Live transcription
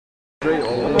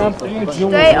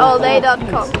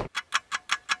DreAllDay.com.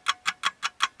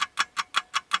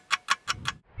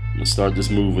 I'm gonna start this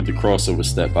move with the crossover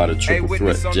step out of triple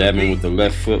threat. Jabbing with the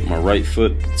left foot, my right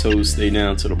foot, toes stay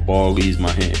down till the ball leaves my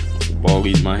hand. Once the ball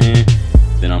leaves my hand,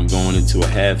 then I'm going into a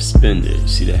half spin there. You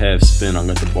see the half spin, I'll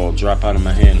let the ball drop out of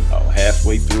my hand about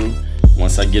halfway through.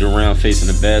 Once I get around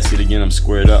facing the basket again, I'm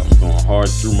squared up. I'm going hard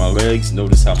through my legs.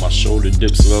 Notice how my shoulder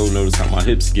dips low. Notice how my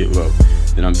hips get low.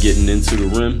 Then I'm getting into the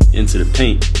rim, into the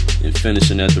paint, and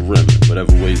finishing at the rim in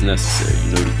whatever way is necessary.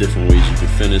 You know the different ways you can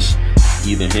finish.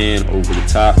 Either hand, over the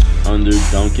top, under,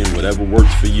 dunking, whatever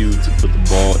works for you to put the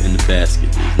ball in the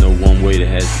basket. There's no one way that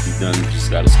has to be done. You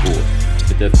just gotta score.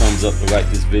 Hit that thumbs up to like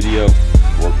this video.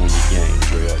 Work on your game,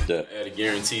 Dre all day. Add a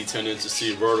guaranteed 10 inches to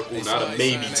your vertical, not a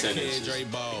maybe 10 inches. A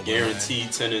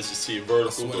guaranteed 10 inches to your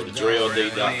vertical. Go to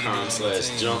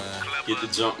DreAllDay.com/jump. Get the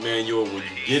jump manual. When you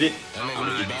get it, I'm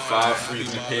gonna give you 5 free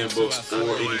coupon books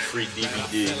or any free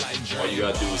DVD. All you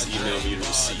gotta do is email me the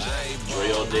receipt.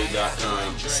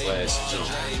 DreAllDay.com/jump.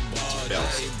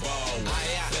 Bounce it.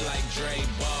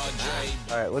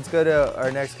 All right, let's go to our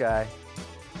next guy,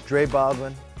 Dre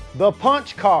Baldwin. The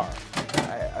punch card.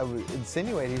 I would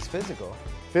insinuate he's physical.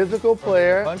 Physical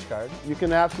player. Punch card. You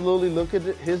can absolutely look at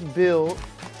his build.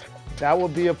 That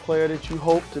would be a player that you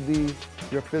hope to be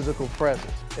your physical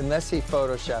presence. Unless he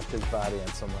photoshopped his body on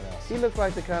someone else. He looks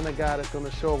like the kind of guy that's going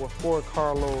to show up with 4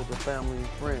 carloads of family and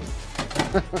friends.